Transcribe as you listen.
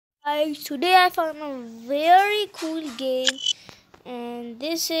Guys, today I found a very cool game, and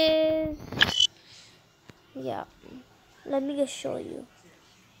this is yeah. Let me just show you.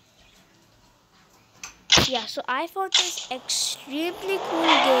 Yeah, so I found this extremely cool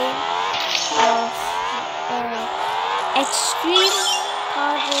game of extreme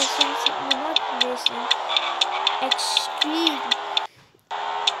car racing. No, not racing. Extreme,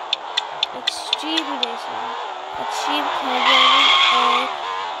 extreme racing, extreme car driving. And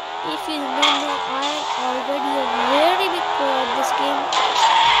if you don't know, I'm already a very big pro at this game,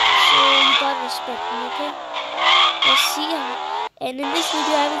 so you gotta respect me, okay? Let's see how. And in this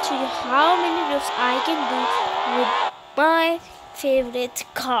video, I will show you how many drifts I can do with my favorite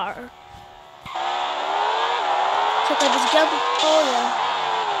car. Check out this jump. Oh yeah,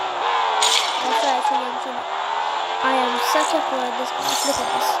 that's right. I am such a pro at this game. Look at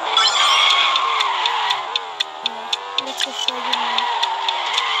this. Let's just show you now.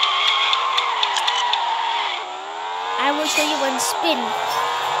 I will show you one spin.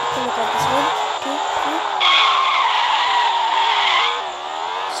 Okay, look at this one. Two, three.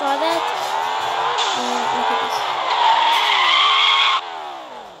 Saw that? Look at this.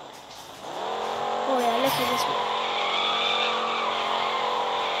 Oh yeah, look at this one.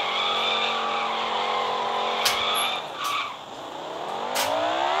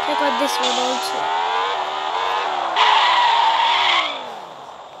 Check out this one also.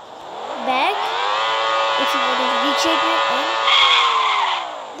 Back. If you want to rechange it on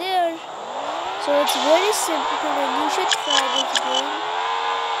there. So it's very simple and you should try this game.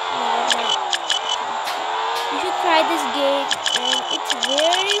 You should try this game and it's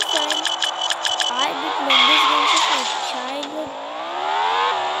very fun. I've been playing this game since my childhood.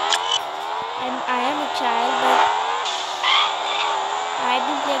 And I am a child, but I've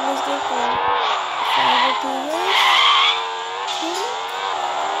been playing this game for 5 or 2 years.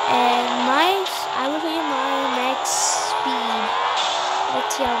 And I will show you my max speed.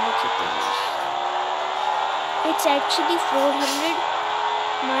 Let's see how much it is. It's actually 400.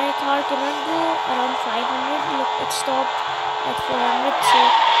 My car cannot go around 500. Look, it stopped at 400. So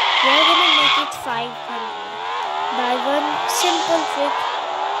we are gonna make it 500 by one simple trick,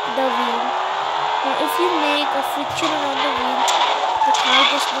 the wheel. Now, if you make a friction around the wheel, the car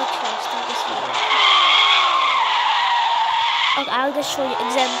goes much faster. This wheel. Okay, I'll just show you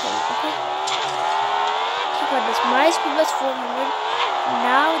example. Okay. Check out this. My speed was 400.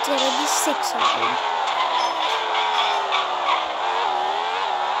 Now it's gonna be 600.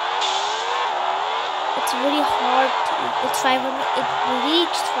 It's very hard. It's 500. It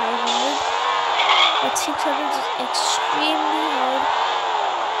reached 500, but 600 is extremely hard.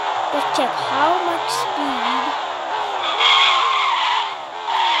 But check how much speed.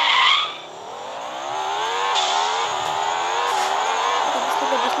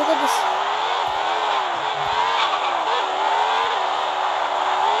 Look at this. Look at this.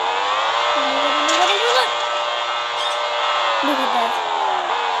 Look at that.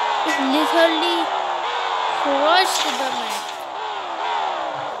 It literally crushed the map.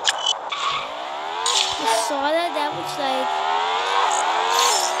 You saw that? That was like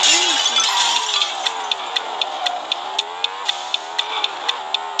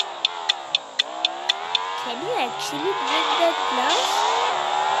can you actually break that glass?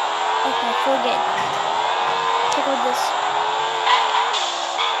 Okay, forget that. Check out this.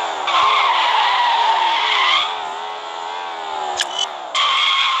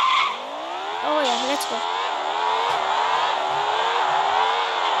 Oh yeah, let's go.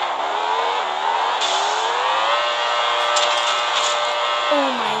 Oh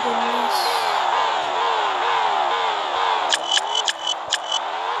my goodness.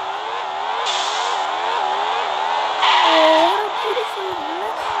 Oh, what a beautiful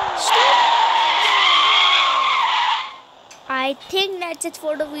look. Stop. I think that's it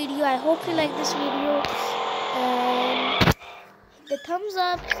for the video. I hope you like this video. And hit the thumbs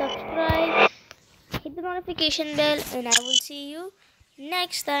up, subscribe, hit the notification bell, and I will see you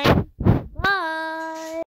next time. Bye.